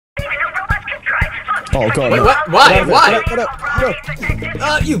Oh god. Wait, no. what? Why? Why? Get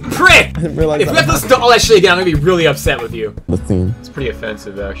up. You prick! I didn't realize If we that. have to listen to all that shit again, I'm gonna be really upset with you. The theme. It's pretty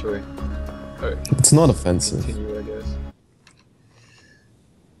offensive, actually. Okay. It's not offensive. Continue, I guess.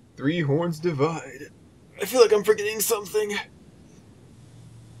 Three horns divide. I feel like I'm forgetting something.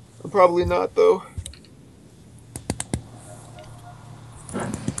 I'm probably not, though.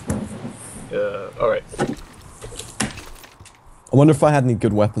 Alright. I wonder if I had any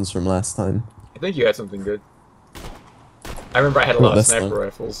good weapons from last time. I think you had something good. I remember I had a lot of this sniper time.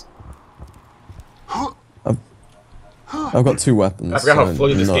 rifles. I've got 2 weapons. I forgot how so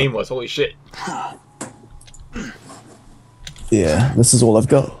floaty this not- game was, holy shit. Yeah, this is all I've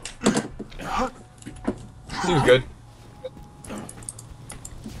got. Seems good.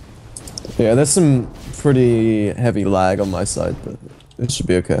 Yeah, there's some pretty heavy lag on my side, but it should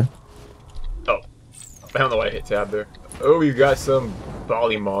be okay. Oh. I don't know why I hit tab there. Oh, you got some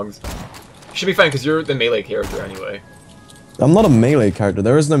bollymongs. Should be fine, because you're the melee character anyway. I'm not a melee character.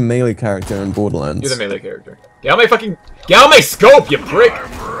 There is no melee character in Borderlands. You're the melee character. Get out my fucking... Get out my scope, you prick!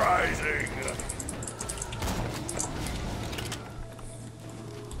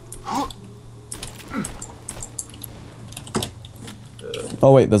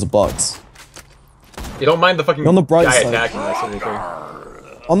 Oh wait, there's a box. You don't mind the fucking On the bright guy side. attacking us or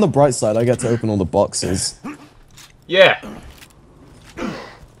anything. On the bright side, I get to open all the boxes. Yeah.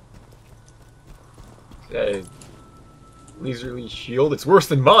 Okay. Leisurely shield. It's worse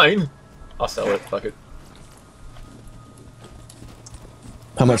than mine. I'll sell it. Fuck it.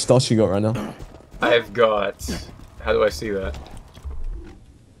 How much dosh you got right now? I've got... How do I see that?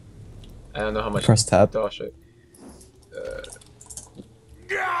 I don't know how much... Press tab. Dosh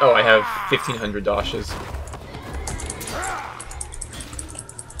oh, I have 1,500 doshes.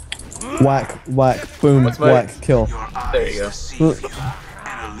 Whack, whack, boom, What's my- whack, kill. There you go.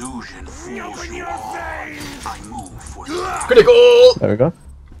 An illusion fools you all. I move for Critical! There we go.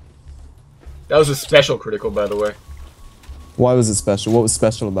 That was a special critical, by the way. Why was it special? What was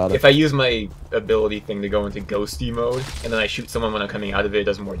special about it? If I use my ability thing to go into ghosty mode, and then I shoot someone when I'm coming out of it, it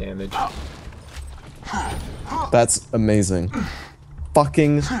does more damage. That's amazing.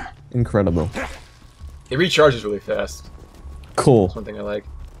 Fucking incredible. It recharges really fast. Cool. That's one thing I like.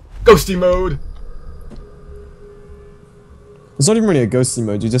 Ghosty mode! It's not even really a ghosty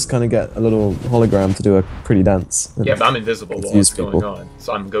mode, you just kind of get a little hologram to do a pretty dance. Yeah, but I'm invisible while Confuse it's going people. on,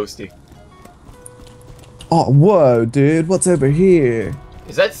 so I'm ghosty. Oh, whoa, dude, what's over here?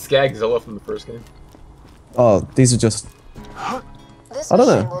 Is that Skagzilla from the first game? Oh, these are just... I don't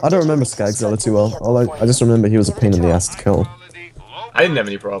know. I don't remember Skagzilla too well. I just remember he was a pain in the ass to kill. I didn't have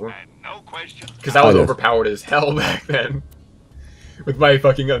any problem. Because I was I did. overpowered as hell back then. With my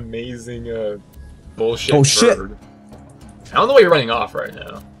fucking amazing, bullshit Oh, shit. bird. I don't know why you're running off right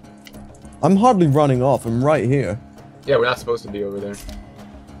now. I'm hardly running off, I'm right here. Yeah, we're not supposed to be over there.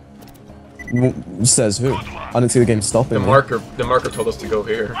 Says who? I didn't see the game stopping. The me. marker told us to go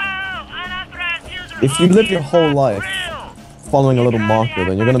here. If you live your whole life following a little marker,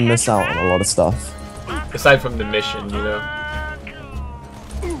 then you're gonna miss out on a lot of stuff. Aside from the mission, you know.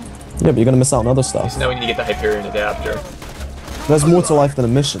 Yeah, but you're gonna miss out on other stuff. So now we need to get the Hyperion adapter. There's more to life than a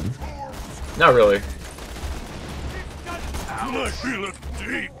mission. Not really. I feel a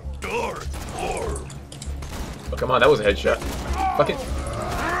deep, dark horror. Oh, come on, that was a headshot. Fuck it.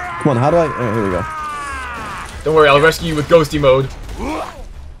 Come on, how do I... Oh, here we go. Don't worry, I'll rescue you with ghosty mode.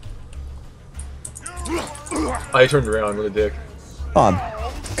 I turned around, what a dick. Oh,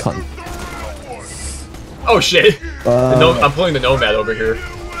 cunt. Oh shit! I'm pulling the Nomad over here.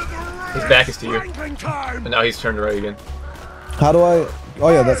 His back is to you. And now he's turned right again. How do I... Oh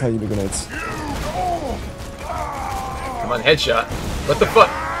yeah, that's how you do grenades. Come on, headshot. What the fuck?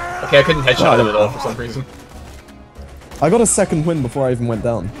 Okay, I couldn't headshot him at all for some reason. I got a second win before I even went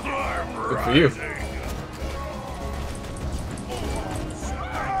down. Good for you.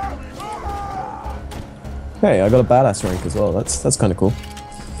 Hey, I got a badass rank as well. That's kind of cool.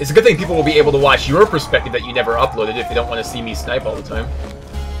 It's a good thing people will be able to watch your perspective that you never uploaded if they don't want to see me snipe all the time.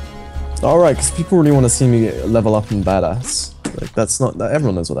 Alright, because people really want to see me level up in badass. Like, that's not...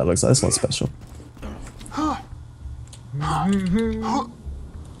 Everyone knows what that looks like. It's not special.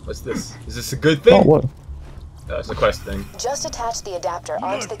 What's this? Is this a good thing? Oh, what? It's a quest thing. Just attach the adapter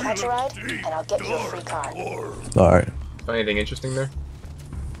onto the catch a ride, and I'll get you a free card. Alright. Find anything interesting there?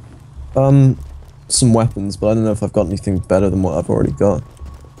 Some weapons, but I don't know if I've got anything better than what I've already got.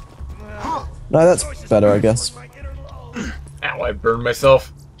 No, that's better, I guess. Ow, I burned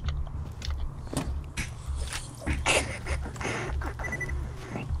myself.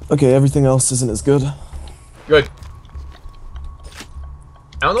 Okay, everything else isn't as good. Good.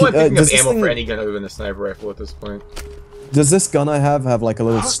 I don't know why I'm picking up does this ammo for thing- any gun other than a sniper rifle at this point. Does this gun I have like a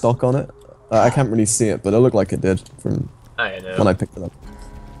little stock on it? I can't really see it, but it looked like it did from I know. when I picked it up.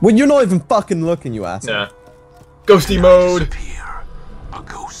 Well, you're not even fucking looking, you asshole. Nah. Ghosty mode! Disappear. A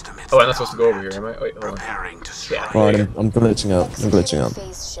ghost amidst Oh, I'm the not supposed to go over here, combat, am I? Wait, hold on. preparing to strike. Alright, I'm glitching out. I'm glitching out.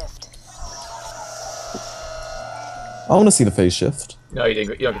 Phase shift. I want to see the phase shift. No, you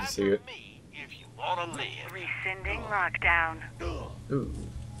didn't. You don't get to see it. Rescinding lockdown. Ooh.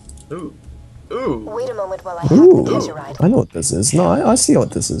 Ooh. Ooh. Wait a moment while I hack the Ooh, catch a ride. I know what this is. No, I see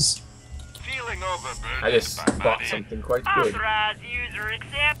what this is. I just bought something quite good. Authorized user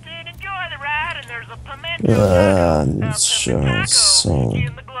accepted. Enjoy the ride, and there's a pimento Sure, so...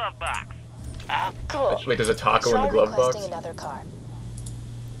 in the glove box. Cool. Wait, there's a taco in Try the glove requesting box? another car.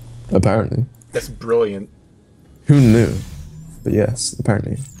 Apparently. That's brilliant. Who knew? But yes,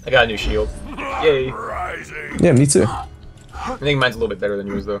 apparently. I got a new shield. Yay. Yeah, me too. I think mine's a little bit better than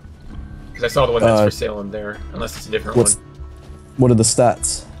yours, though. Because I saw the one that's for sale in there. Unless it's a different one. What are the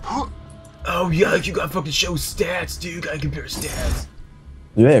stats? Oh, yeah, you gotta fucking show stats, dude. Gotta compare stats.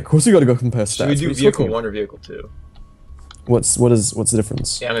 Yeah, of course you gotta go compare stats. Should we do What are you vehicle talking 1 or vehicle 2? about? What's the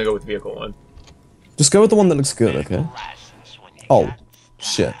difference? Yeah, I'm gonna go with vehicle 1. Just go with the one that looks good, okay? Oh,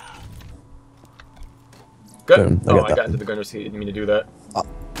 shit. Good. Boom, I Oh, got I that got into the gunner seat. Didn't mean to do that.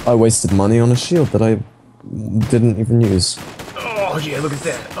 I wasted money on a shield that I didn't even use. Oh, yeah, look at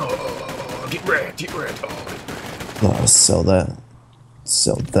that. Oh, get wrecked, get wrecked. Oh, Oh, sell that.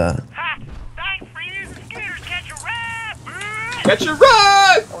 Sell that. Ha! Thanks for using scooters. Catch a ride. catch a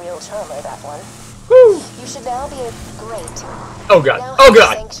ride! Real charmer, that one. Woo! You should now be a great. Oh, God. Now Oh, head to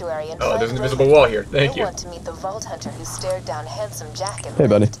God. Sanctuary and Oh, find there's an Blade. invisible wall here. Thank You'll you. want to meet the Vault Hunter who stared down handsome Jack and Hey,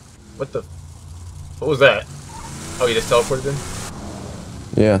 buddy. left. What the? What was that? Oh, you just teleported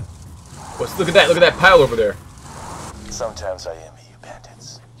in? Yeah. Look at that. Look at that pile over there. Sometimes I envy you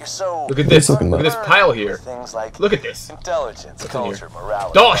bandits. You're so Look at this. talking Look at about? this pile here. things like Look at this. intelligence, in culture, here?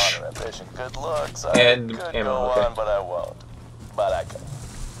 morality, Dosh! honor, ambition, good looks. And could ammo, go okay. on, but I won't. But I can.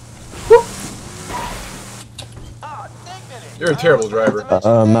 You're a terrible driver.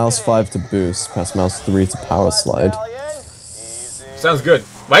 Mouse 5 to boost, press mouse 3 to power slide. Sounds good.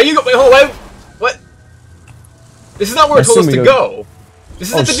 Why are you go? Wait, hold on. What? This is not where it told us to go. This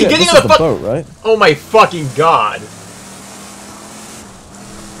is Oh at the shit, beginning this of is the the boat, right? Oh my fucking god.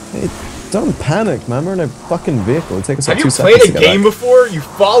 Hey, don't panic, man. We're in a fucking vehicle. It'll take us like Have 2 you seconds played to a get game back. before? You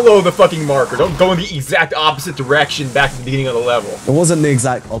follow the fucking marker. Don't go in the exact opposite direction back to the beginning of the level. It wasn't the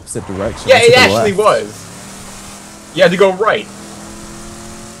exact opposite direction. Yeah, I it took a actually left. was. You had to go right.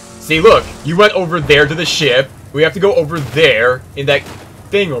 See, look. You went over there to the ship. We have to go over there in that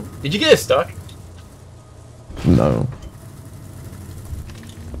thing. Did you get it stuck? No.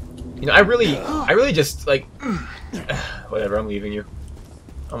 You know, I really just, like... Whatever, I'm leaving you.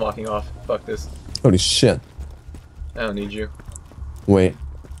 I'm walking off. Fuck this. Holy shit. I don't need you. Wait.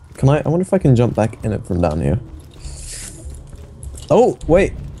 Can I wonder if I can jump back in it from down here. Oh,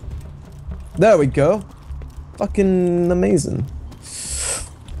 wait. There we go. Fucking amazing.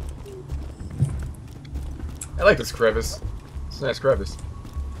 I like this crevice. It's a nice crevice.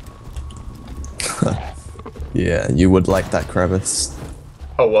 Yeah, you would like that crevice.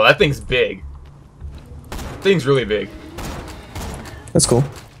 Oh, well, that thing's big. Thing's really big. That's cool.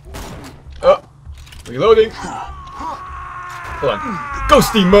 Oh, reloading. Hold on.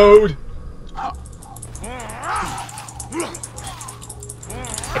 Ghosty mode.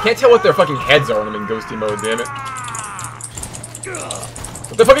 I can't tell what their fucking heads are when I'm in ghosty mode, damn it.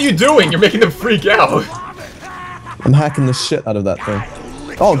 What the fuck are you doing? You're making them freak out. I'm hacking the shit out of that thing.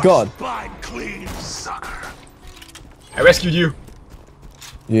 Oh god. I rescued you.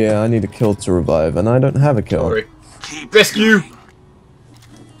 Yeah, I need a kill to revive, and I don't have a kill. Sorry. Rescue.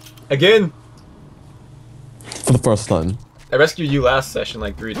 Again. For the first time. I rescued you last session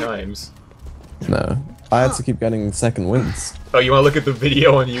like 3 times. No. I had to keep getting second wins. Oh, you wanna look at the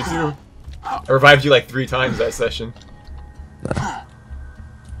video on YouTube? I revived you like 3 times that session. Nah.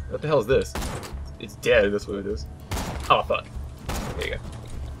 What the hell is this? It's dead, that's what it is. Oh, fuck. There you go.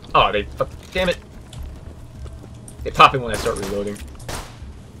 Oh, they fuck. Damn it. They pop in when I start reloading.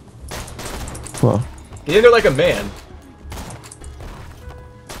 Well, Get in there like a man.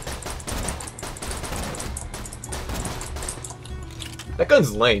 That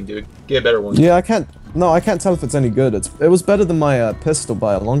gun's lame, dude. Get a better one. yeah, I can't tell if it's any good. It was better than my pistol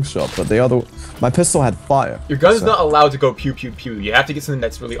by a long shot, but my pistol had fire. Your gun's so- not allowed to go pew pew pew. You have to get something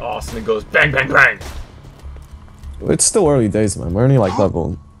that's really awesome and goes bang bang bang. It's still early days, man. We're only like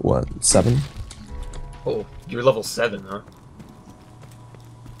level, what, 7? Oh, you're level 7, huh?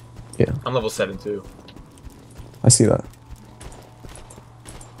 Yeah, I'm level 7 too. I see that.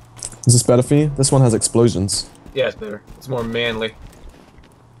 Is this better for you? This one has explosions. Yeah, it's better. It's more manly.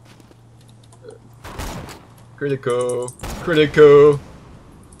 Critical. Critical.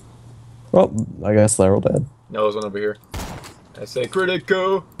 Well, I guess they're all dead. No, there's one over here. I say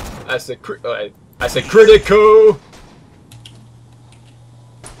critical. I say I say critical.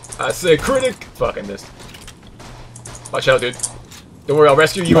 I say critic. Fuck, I missed. Watch out, dude. Don't worry, I'll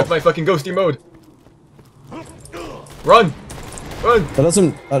rescue you with my fucking ghosty mode. Run! Run! That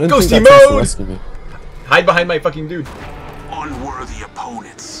doesn't. I didn't Ghosty think that tries to mode! rescue me. Hide behind my fucking dude. Unworthy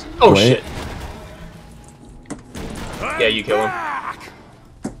opponents. Oh Wait. shit. Yeah, you kill him.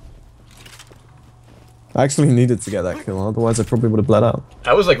 I actually needed to get that kill, otherwise I probably would have bled out.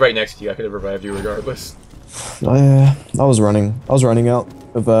 I was like right next to you. I could have revived you regardless. I was running. I was running out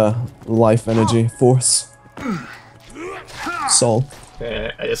of life energy, force, soul.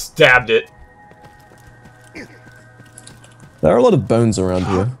 I just stabbed it. There are a lot of bones around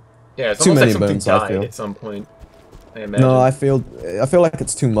here. Yeah, it's Too almost many like something bones, I died feel. at some point. I imagine. No, I feel like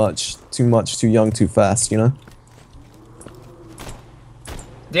it's too much, too young, too fast. You know.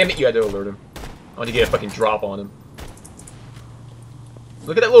 Damn it! You had to alert him. I want to get a fucking drop on him.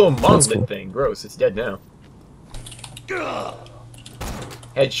 Look at that little monolith cool. thing. Gross. It's dead now.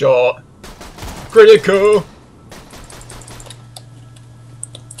 Headshot. Critical.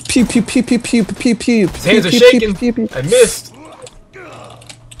 Pew pew pew pew pew pew pew. His hands are shaking. I missed.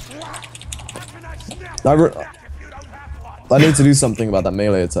 I need to do something about that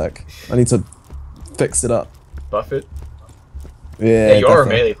melee attack. I need to fix it up. Buff it. Yeah. Yeah, you are a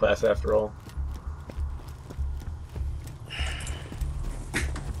definitely. melee class after all.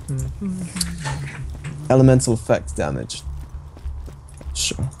 Elemental effect damage.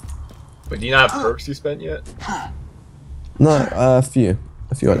 Sure. But do you not have perks you spent yet? No, a few.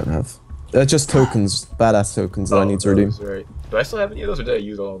 A few I don't have. They're just tokens, badass tokens that I need to redeem. those, right. Do I still have any of those, or did I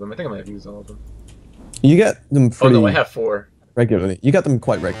use all of them? I think I might have used all of them. You get them Oh pretty no, I have 4. regularly. You get them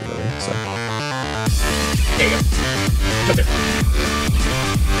quite regularly, so. There you go. Touch it.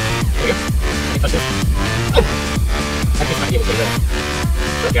 There you go. Touch it. Oh! I just might be able to do that.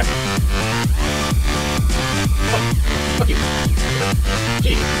 Okay. Oh, fuck you.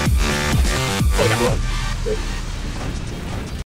 Jeez. Oh, we got blood. Good.